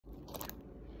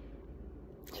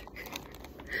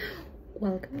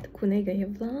Welcome to Kunay Gaya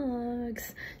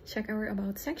Vlogs! Check our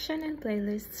About section and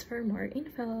playlists for more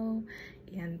info.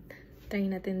 Yan, try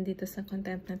natin dito sa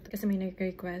content na kasi may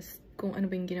nag-request kung ano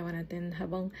ba yung ginawa natin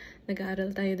habang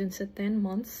nag-aaral tayo dun sa 10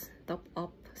 months top up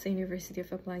sa University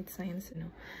of Applied Science,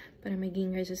 para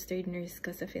maging registered nurse ka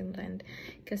sa Finland.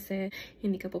 Kasi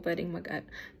hindi ka po pwedeng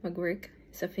mag-work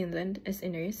sa Finland as a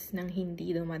nurse nang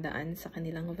hindi dumadaan sa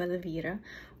kanilang Valvira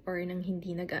or nang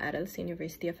hindi nag-aaral sa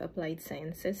University of Applied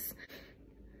Sciences.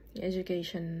 Yung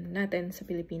education natin sa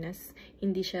Pilipinas,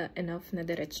 hindi siya enough na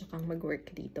diretso kang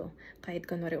mag-work dito. Kahit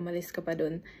kunwari umalis ka pa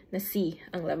dun na C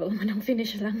ang level mo ng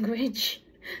Finnish language.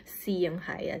 C yung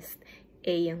highest,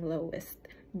 A yung lowest,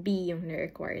 B yung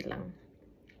na-require lang.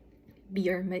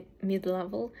 B or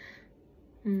mid-level.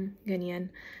 Ganyan.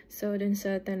 So, dun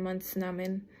sa 10 months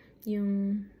namin,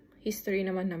 yung history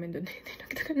naman namin dun,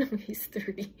 tinagdagan ng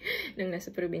history nung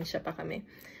nasa probinsya pa kami.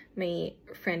 May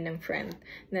friend ng friend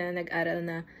na nag-aral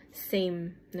na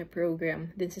same na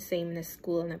program din sa same na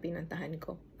school na pinuntahan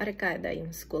ko. Arkada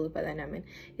yung school pala namin.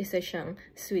 Isa siyang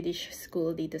Swedish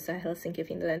school dito sa Helsinki,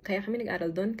 Finland. Kaya kami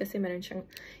nag-aral doon kasi meron siyang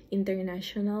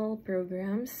international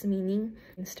programs, meaning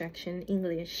instruction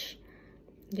English.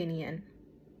 Ganyan.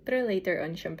 Pero later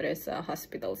on, syempre sa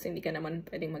hospitals, hindi ka naman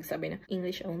pwedeng magsabi na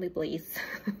English only please.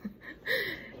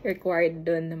 Required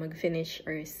doon na mag-Finnish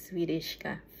or Swedish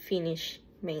ka. Finnish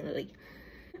mainly.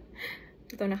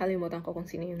 Ito, nakalimutan ko kung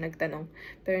sino yung nagtanong.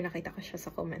 Pero nakita ko siya sa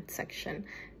comment section.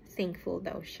 Thankful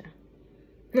daw siya.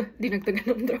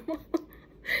 Dinagdagan ng drama.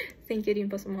 Thank you din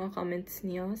po sa mga comments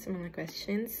niyo, sa mga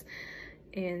questions,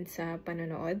 and sa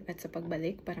panonood at sa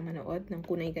pagbalik para manood ng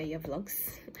Kunay Gaya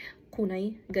Vlogs.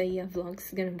 Kunay Gaya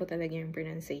Vlogs. Ganun po talaga yung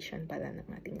pronunciation pala ng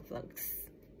ating vlogs.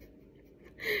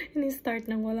 Ini-start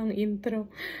ng walang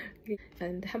intro.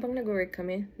 And habang nag-work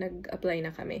kami, nag-apply na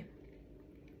kami.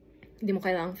 Hindi mo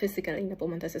kailangang physically na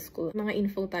pumunta sa school. Mga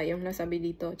info tayong nasabi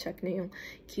dito. Check na yung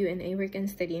Q&A, Work and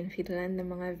Study in Finland ng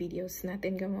mga videos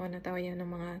natin. Gumawa na tayo ng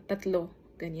mga 3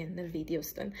 ganyan na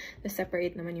videos doon.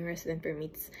 Na-separate naman yung resident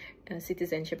permits,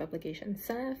 citizenship application.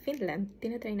 Sa Finland,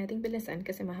 tinatry nating bilisan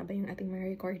kasi mahaba yung ating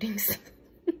mga recordings.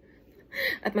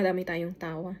 At madami tayong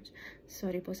tawa.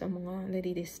 Sorry po sa mga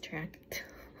nadi-distract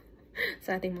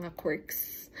sa ating mga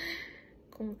quirks.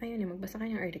 Kung ayun, magbasa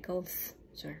kayo ng articles.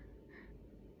 Sure.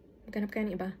 Maghanap kayo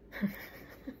ng iba.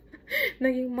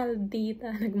 Naging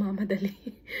maldita, nagmamadali.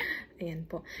 Ayan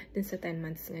po. Dun sa 10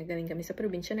 months nga galing kami sa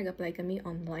probinsya, nag-apply kami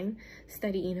online.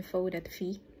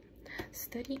 Studyinfo.fi.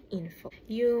 Studyinfo.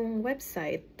 Yung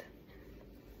website,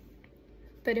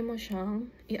 pwede mo siyang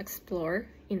i-explore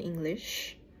in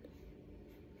English.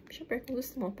 Siyempre, kung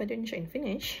gusto mo, pwede rin siya in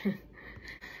Finnish.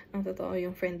 Ang totoo,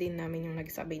 yung friend din namin yung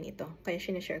nagsabi nito. Kaya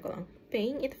sinashare ko lang.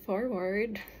 Paying it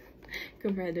forward.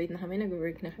 Graduate na kami,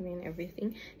 nag-work na kami and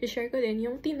everything. I-share ko din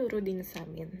yung tinuro din sa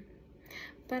amin.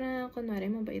 Para,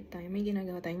 kunwari, mabait tayo. May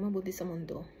ginagawa tayong mabuti sa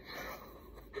mundo.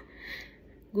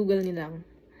 Google niyo lang.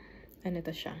 Ano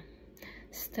to siya?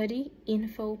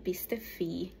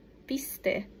 Studyinfo.fi.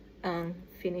 Piste ang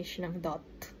Finnish ng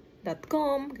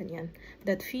 .com, ganyan.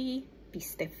 .fi,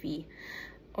 piste.fi.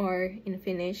 Or, in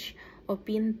Finnish,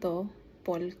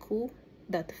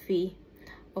 opintopolku.fi.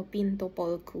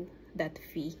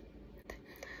 opintopolku.fi.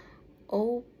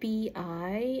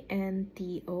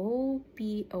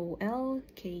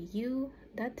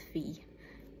 opintopolku.fi.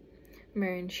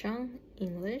 Meron siyang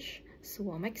English,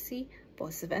 suomeksi,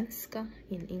 po-svenska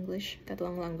in English. 3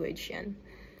 language yan.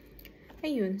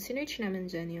 Ayun, sinearch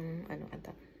namin dyan yung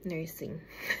nursing.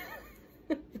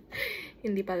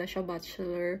 Hindi pala siya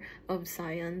Bachelor of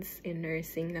Science in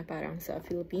Nursing na parang sa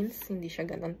Philippines. Hindi siya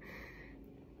ganun.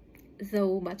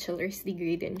 Though, bachelor's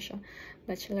degree din siya.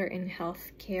 Bachelor in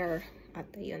Healthcare. At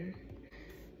ayun.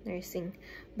 Nursing.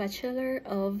 Bachelor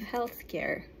of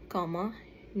Healthcare,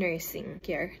 Nursing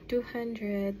Care.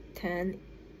 210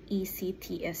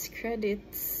 ECTS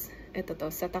credits. Ito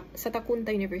to. Sa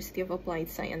Takunta University of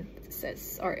Applied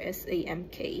Sciences, or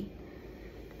SAMK.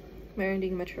 Meron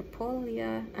ding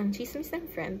Metropolia. Ang chismis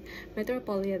ng friend,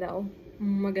 Metropolia daw,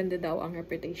 maganda daw ang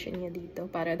reputation niya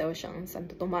dito. Para daw siyang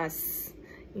Santo Tomas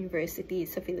University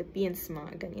sa Philippines,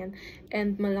 mga ganyan.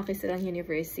 And malaki silang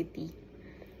university.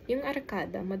 Yung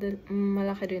Arkada,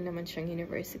 malaki rin naman siyang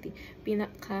university.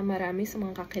 Pinakamarami sa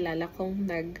mga kakilala kong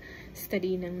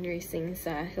nag-study ng nursing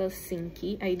sa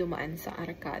Helsinki ay dumaan sa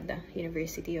Arkada,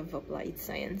 University of Applied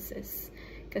Sciences.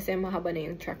 Kasi mahaba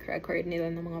na yung track record nila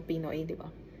ng mga Pinoy, di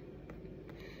ba?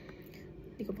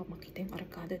 Hindi ko pa makita yung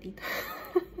Arkada dito.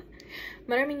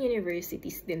 Maraming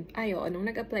universities din. Ayo, nung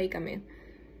nag-apply kami,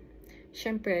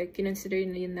 syempre, kinonsider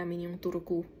na yun namin yung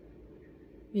Turku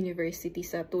University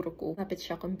sa Turku. Lapit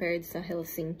siya compared sa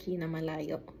Helsinki na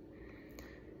malayo.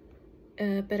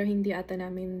 Pero hindi ata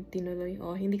namin tinuloy.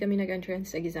 Hindi kami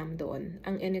nag-entrance exam doon.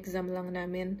 Ang in-exam lang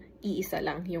namin, iisa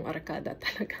lang yung arkada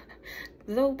talaga.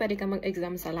 Though, pwede ka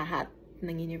mag-exam sa lahat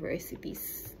ng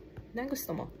universities na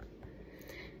gusto mo.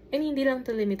 And hindi lang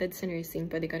to limited sa nursing.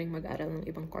 Pwede ka rin mag-aral ng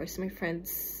ibang course. My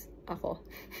friends, ako,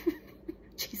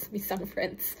 chismisang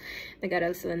friends,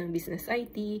 nag-aral sila ng business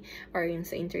IT or yung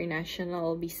sa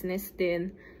international business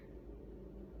din.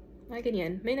 Mga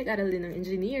ganyan. May nag-aral din ng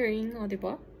engineering,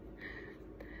 diba?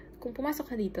 Kung pumasok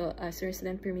ka dito as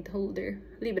resident permit holder,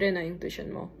 libre na yung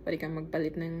tuition mo. Pwede kang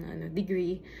magpalit ng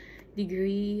degree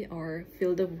or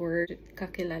field of work.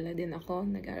 Kakilala din ako,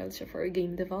 nag-aral siya for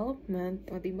game development,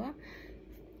 diba?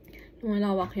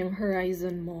 Malawak yung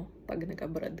horizon mo pag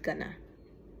nag-abroad ka na.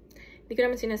 Hindi ko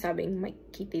naman sinasabing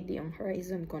makitid yung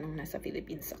horizon ko nung nasa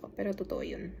Philippines ako, pero totoo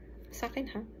yun. Sa akin,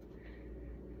 ha?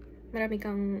 Marami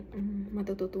kang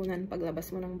matututunan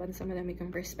paglabas mo ng bansa. Marami kang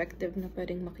perspective na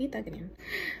pwedeng makita, ganyan.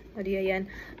 O di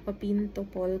ayan,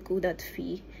 papintopolku.fi.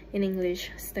 In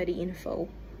English,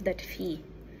 studyinfo.fi.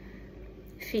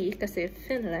 Fi kasi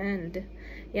Finland.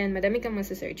 Yan, madami kang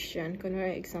masasearch dyan.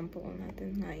 Kunwari, example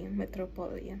natin nga yung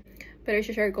Metropol, yan. Pero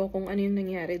i-share ko kung ano yung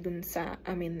nangyari dun sa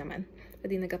amin naman.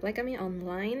 Pwede nag-apply kami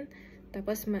online.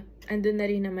 Tapos, andun na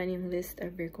rin naman yung list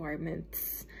of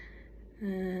requirements.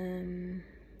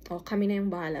 Kami na yung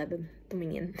bahala dun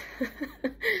tumingin.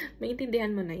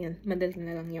 Maintindihan mo na yun. Madali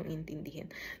na lang yung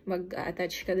intindihin.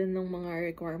 Mag-attach ka dun ng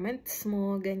mga requirements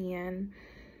mo, ganyan.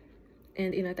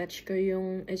 And in-attach ko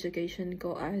yung education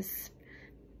ko as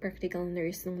practical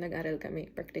nurse nung nag-aral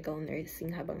kami. Practical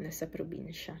nursing habang nasa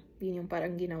probinsya. Yun yung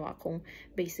parang ginawa kong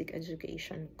basic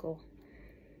education ko.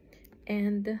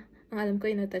 And ang alam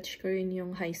ko, in-attach ko rin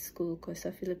yung high school ko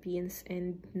sa Philippines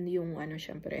and yung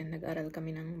syempre, nag-aral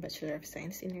kami ng Bachelor of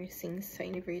Science in Nursing sa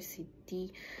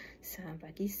university sa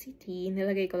Baguio City.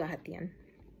 Nilagay ko lahat yan.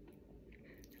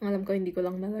 Ang alam ko, hindi ko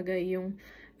lang nalagay yung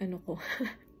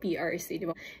PRC, di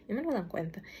ba? Naman walang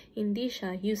kwenta. Hindi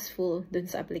siya useful dun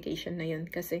sa application na yun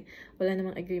kasi wala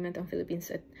namang agreement ang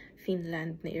Philippines at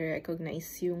Finland na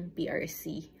i-recognize yung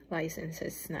PRC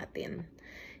licenses natin.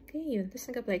 Kaya yun. Tapos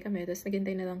nag-apply kami. Tapos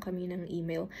naghintay na lang kami ng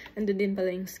email. Andun din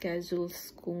pala yung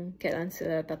schedules kung kailan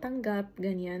sila tatanggap.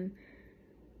 Ganyan.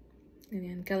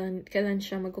 Kailan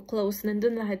siya mag-close.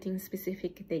 Nandun lahat yung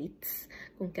specific dates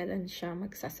kung kailan siya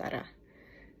magsasara.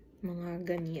 Mga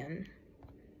ganyan.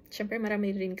 Siyempre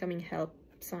marami rin kaming help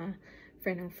sa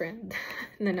friend ng friend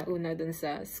na nauna dun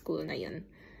sa school na yun.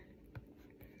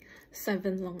 7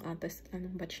 lang ata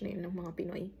anong batch na yun ng mga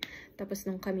Pinoy. Tapos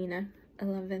nung kami na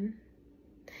 11.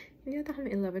 Hindi ata kami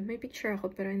 11. May picture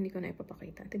ako pero hindi ko na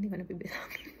ipapakita. At hindi ko na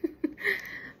bibilangin.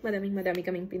 Madami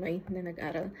kaming Pinoy na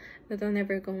nag-aral. But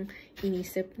never kong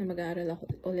inisip na mag-aaral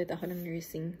ulit ako ng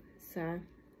nursing sa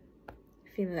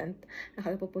Finland.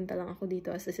 Akala pupunta lang ako dito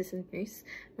as assistant nurse.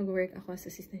 Mag-work ako as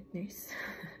assistant nurse.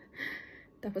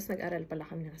 Tapos nag-aral pala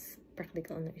kami ng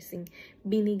practical nursing.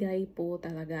 Binigay po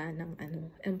talaga ng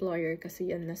employer kasi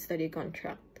yan na study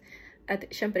contract. At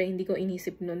syempre hindi ko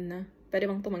inisip nun na pwede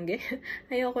bang tumanggi?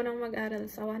 Ayoko nang mag-aral.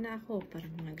 Sawa na ako.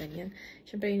 Parang mga ganyan.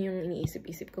 Siyempre, yun yung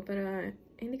iniisip-isip ko. Pero,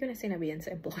 hindi ko na sinabi yan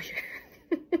sa employer.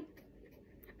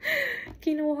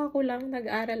 Kinuha ko lang.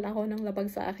 Nag-aral ako ng labag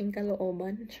sa aking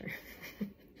kalooban. Sure.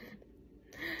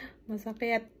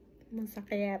 Masakit.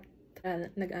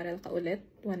 Nag-aral ka ulit.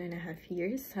 1.5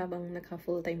 years habang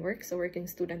nagka-full-time work. So, working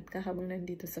student ka habang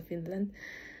nandito sa Finland.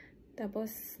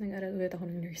 Tapos, nag-aral ulit ako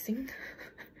ng nursing.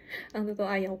 Ang totoo,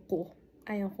 ayaw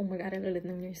kong mag-aral ulit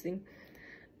ng nursing.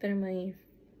 Pero may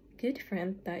good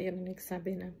friend tayo na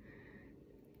nagsabi na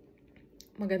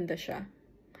maganda siya.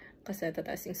 Kasi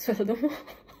tataas yung sweldo mo.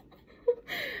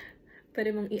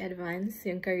 Pwede mong i-advance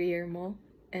yung career mo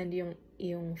and yung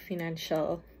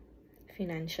financials.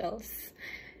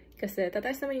 Kasi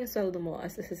tataas naman yung sweldo mo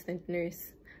as assistant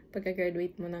nurse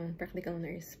pagka-graduate mo ng practical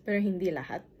nurse. Pero hindi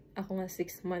lahat. Ako nga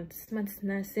 6 months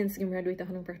na since graduate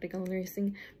ako ng practical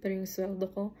nursing, pero yung sweldo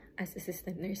ko as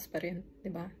assistant nurse pa rin,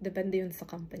 diba? Depende yun sa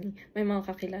company. May mga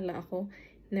kakilala ako,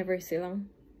 never silang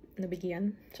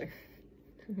nabigyan. Sure.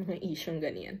 Mga isyong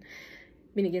ganyan.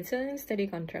 Binigyan sila ng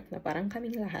study contract na parang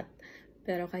kaming lahat.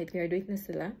 Pero kahit graduate na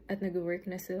sila at nag-work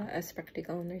na sila as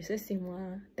practical nurses, yung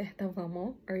mga tehtawa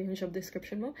mo or yung job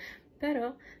description mo,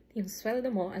 pero yung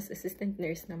sweldo mo as assistant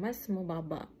nurse na mas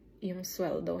mababa yung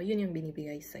sweldo, yun yung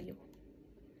binibigay sa'yo.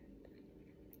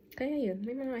 Kaya yun,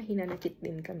 may mga hinanakit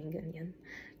din kami ganyan.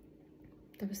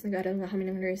 Tapos nag-aral nga kami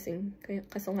ng nursing.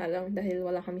 Kaso nga lang, dahil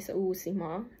wala kami sa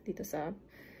USIMA, dito sa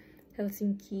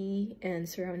Helsinki and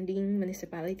surrounding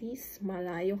municipalities.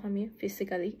 Malayo kami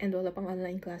physically and wala pang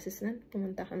online classes nun.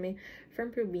 Pumunta kami from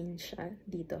probinsya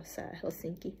dito sa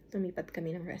Helsinki. Lumipat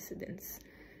kami ng residence.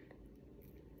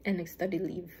 And nag-study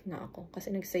leave nga ako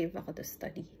kasi nag-save ako to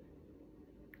study.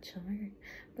 Char.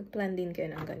 Mag-plan din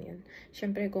kayo ng ganyan.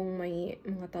 Siyempre, kung may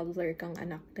mga toddler kang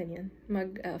anak, ganyan,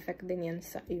 mag-affect din yan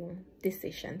sa iyong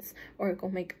decisions. Or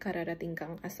kung may kararating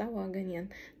kang asawa,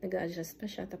 ganyan, nag-adjust pa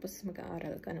siya, tapos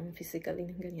mag-aaral ka ng physically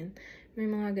ng ganyan. May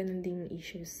mga ganun ding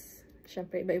issues.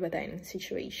 Siyempre, iba-iba tayo ng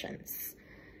situations.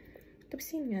 Tapos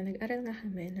yun nga, nag-aral nga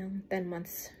kami ng 10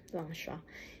 months lang siya.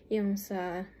 Yung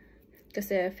sa,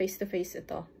 kasi face-to-face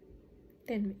ito,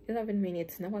 11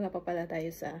 minutes na, wala pa pala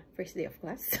tayo sa first day of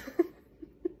class.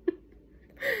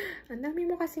 Ang dami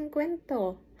mo kasing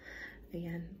kwento.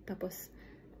 Ayan, tapos,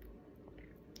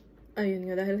 ayun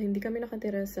nga, dahil hindi kami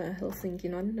nakatira sa Helsinki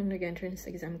noon, nung nag-entrance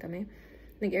exam kami,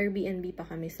 nag-Airbnb pa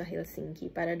kami sa Helsinki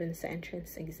para dun sa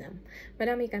entrance exam.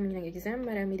 Marami kami nag-exam,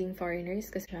 marami ding foreigners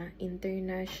kasi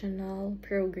international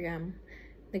program.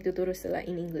 Nagtuturo sila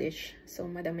in English. So,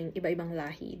 madaming iba-ibang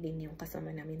lahi din yung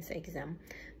kasama namin sa exam.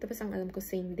 Tapos, ang alam ko,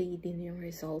 same day din yung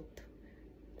result.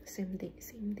 Same day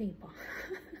pa.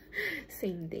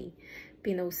 Same day.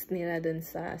 Pinost nila dun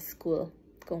sa school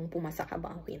kung pumasa ka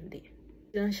ba o hindi.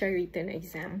 Lang siya written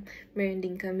exam. Meron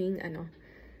din kaming,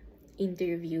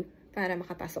 interview para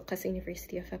makapasok ka sa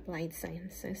University of Applied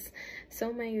Sciences.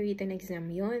 So, may written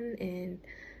exam yon and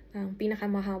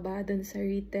pinakamahaba dun sa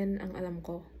written, ang alam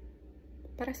ko,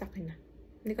 para sa akin na.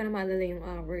 Hindi ko na maalala yung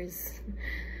hours.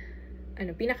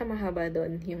 Pinakamahaba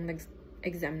doon yung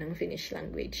nag-exam ng Finnish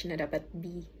language na dapat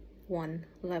B1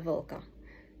 level ka.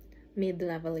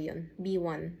 Mid-level yun.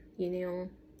 B1. Yun yung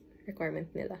requirement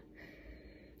nila.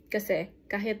 Kasi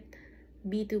kahit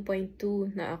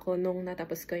B2.2 na ako nung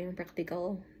natapos ko yung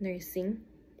practical nursing,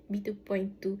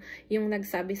 B2.2, yung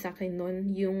nagsabi sa akin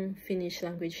nun, yung Finnish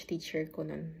language teacher ko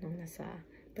nun, nung nasa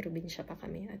probinsya pa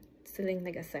kami. At sila yung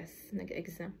nag-assess,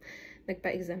 nag-exam,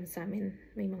 nagpa-exam sa amin.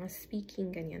 May mga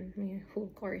speaking, ganyan, may whole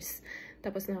course.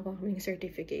 Tapos nakakuha kaming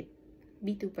certificate.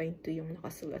 B2.2 yung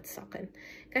nakasulat sa akin.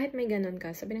 Kahit may ganun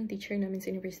ka, sabi ng teacher namin sa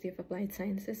University of Applied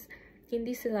Sciences,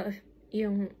 hindi sila,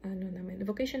 yung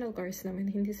vocational course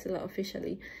namin, hindi sila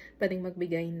officially pwedeng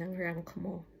magbigay ng rank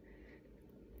mo.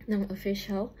 Ng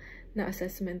official na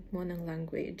assessment mo ng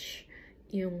language,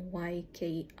 yung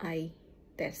YKI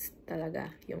test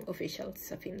talaga, yung official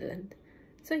sa Finland.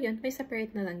 So yun, may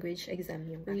separate na language exam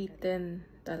yung written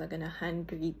talaga na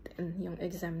handwritten yung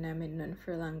exam namin nun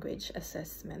for language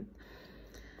assessment.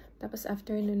 Tapos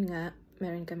after nun nga,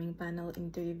 meron kaming panel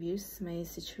interviews, may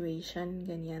situation,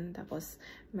 ganyan. Tapos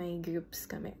may groups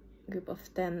kami. Group of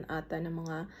 10 ata ng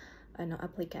mga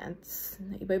applicants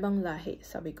na iba-ibang lahi,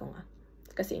 sabi ko nga.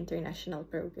 Kasi international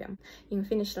program. Yung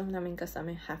Finnish lang namin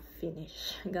kasama, half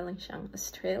Finnish. Galing siyang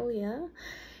Australia.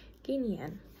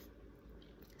 Ganyan.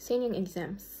 So yung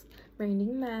exams.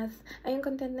 Learning math. Ay, yung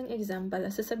content ng exam pala,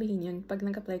 sasabihin yun pag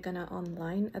nag-apply ka na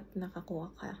online at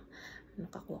nakakuha ka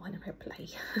ng reply.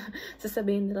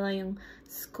 Sasabihin nila yung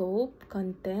scope,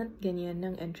 content, ganyan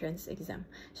ng entrance exam.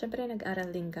 Siyempre,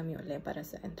 nag-aral din kami ulit para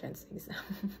sa entrance exam.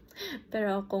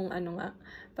 Pero kung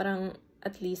parang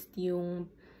at least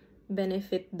yung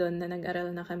benefit doon na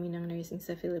nag-aral na kami ng nursing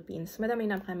sa Philippines, madami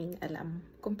na kaming alam.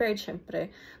 Compared,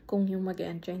 syempre, kung yung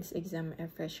mag-entrance exam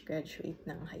fresh graduate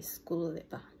ng high school,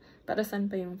 diba? Para saan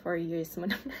pa yung 4 years mo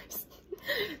ng nursing?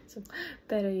 So,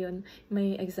 pero yun,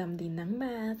 may exam din ng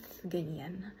math,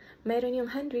 ganyan. Meron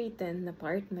yung handwritten na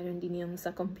part, meron din yung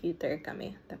sa computer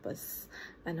kami. Tapos,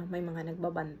 may mga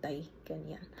nagbabantay,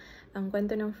 ganyan. Ang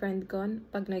kwento ng friend ko,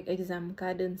 pag nag-exam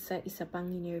ka dun sa isa pang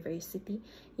university,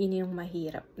 yun yung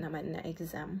mahirap naman na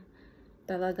exam.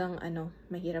 Talagang,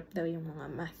 mahirap daw yung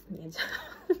mga math niya.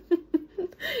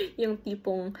 Yung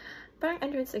tipong, parang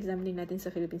entrance exam din natin sa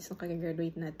Philippines nung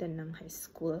kag-graduate natin ng high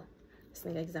school. Tapos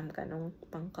nag-exam ka nung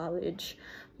pang-college.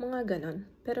 Mga ganon.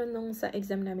 Pero nung sa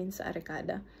exam namin sa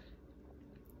Arcada,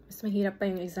 mas mahirap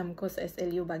pa yung exam ko sa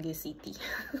SLU Baguio City.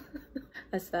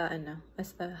 as a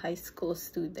high school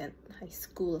student.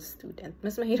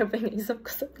 Mas mahirap pa yung exam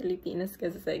ko sa Pilipinas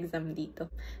kasi sa exam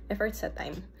dito. Effort sa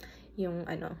time. Yung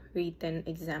written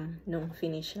exam nung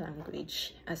Finnish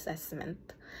language assessment.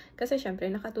 Kasi syempre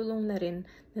nakatulong na rin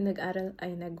na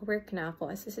nag-work na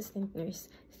ako as assistant nurse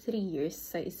 3 years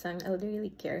sa isang elderly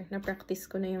care. Na-practice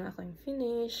ko na yung aking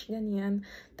Finnish, ganyan.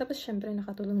 Tapos syempre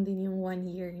nakatulong din yung 1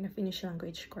 year na Finnish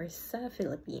language course sa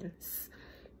Philippines.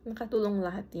 Nakatulong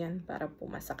lahat yan para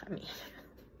pumasa kami.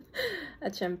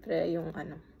 At syempre yung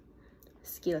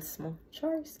skills mo.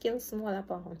 Sure, skills mo. Wala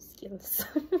pa akong skills.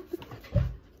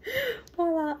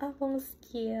 Wala akong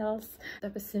skills.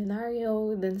 Tapos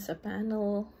scenario dun sa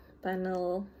panel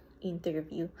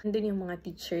interview. Andun yung mga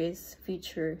teachers,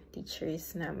 future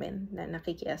teachers namin na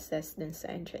nakiki-assess dun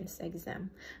sa entrance exam.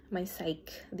 May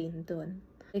psych din dun.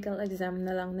 Medical exam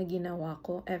na lang na ginawa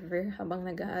ko ever habang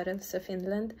nag-aaral sa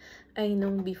Finland ay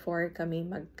nung before kami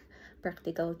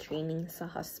mag-practical training sa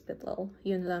hospital.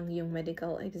 Yun lang yung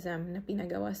medical exam na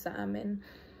pinagawa sa amin.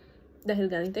 Dahil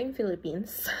galing tayong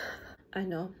Philippines,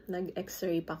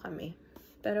 nag-x-ray pa kami.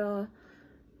 Pero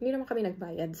hindi naman kami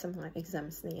nagbayad sa mga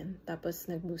exams na yan. Tapos,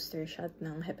 nag-booster shot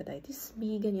ng hepatitis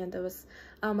B, ganyan. Tapos,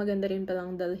 maganda rin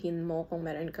palang dalhin mo kung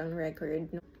meron kang record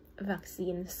ng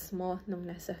vaccines mo nung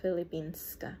nasa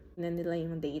Philippines ka. Na nila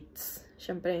yung dates.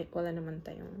 Siyempre, wala naman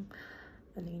tayong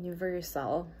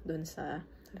universal dun sa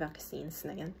vaccines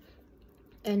na yan.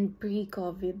 And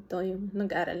pre-COVID to, yung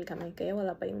nag-aral kami. Kaya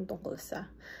wala pa yung tungkol sa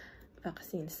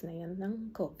vaccines na yan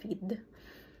ng COVID.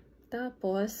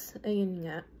 Tapos, ayun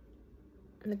nga,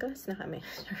 nag-class na kami.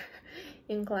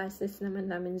 Yung classes naman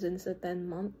namin dun sa 10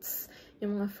 months.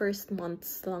 Yung mga first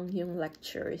months lang yung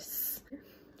lectures.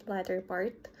 Latter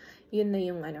part, yun na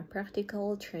yung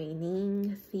practical,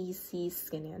 training, thesis,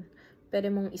 ganyan. Pwede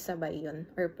mong isabay yun.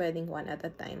 Or pwedeng one at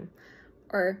a time.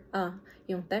 Or,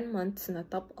 yung 10 months na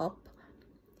top up,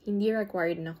 hindi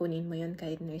required na kunin mo yun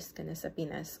kahit nurse ka na sa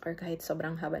Pinas or kahit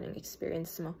sobrang haba ng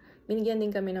experience mo. Binigyan din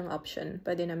kami ng option.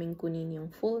 Pwede namin kunin yung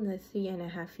full na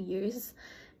 3.5 years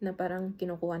na parang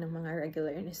kinukuha ng mga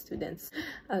regular na students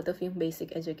out of yung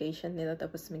basic education nila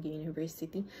tapos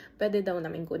mag-university. Pwede daw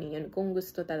namin kunin yun kung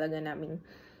gusto talaga namin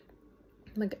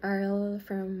mag-aral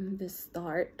from the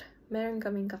start. Meron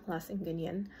kaming kaklaseng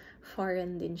ganyan.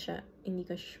 Foreign din siya. Hindi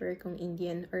ko sure kung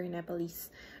Indian or Nepalese.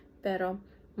 Pero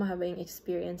mahaba yung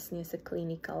experience niya sa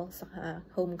clinical sa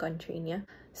home country niya.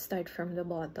 Start from the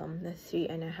bottom na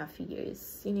 3.5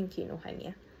 years. Yun yung kinuha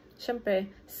niya.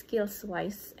 Siyempre,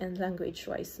 skills-wise and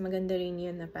language-wise, maganda rin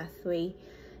yun na pathway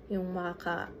yung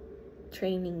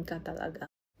makaka-training ka talaga.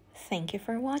 Thank you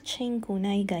for watching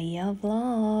Kunay Gaya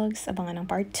Vlogs. Abangan ng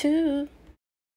part 2!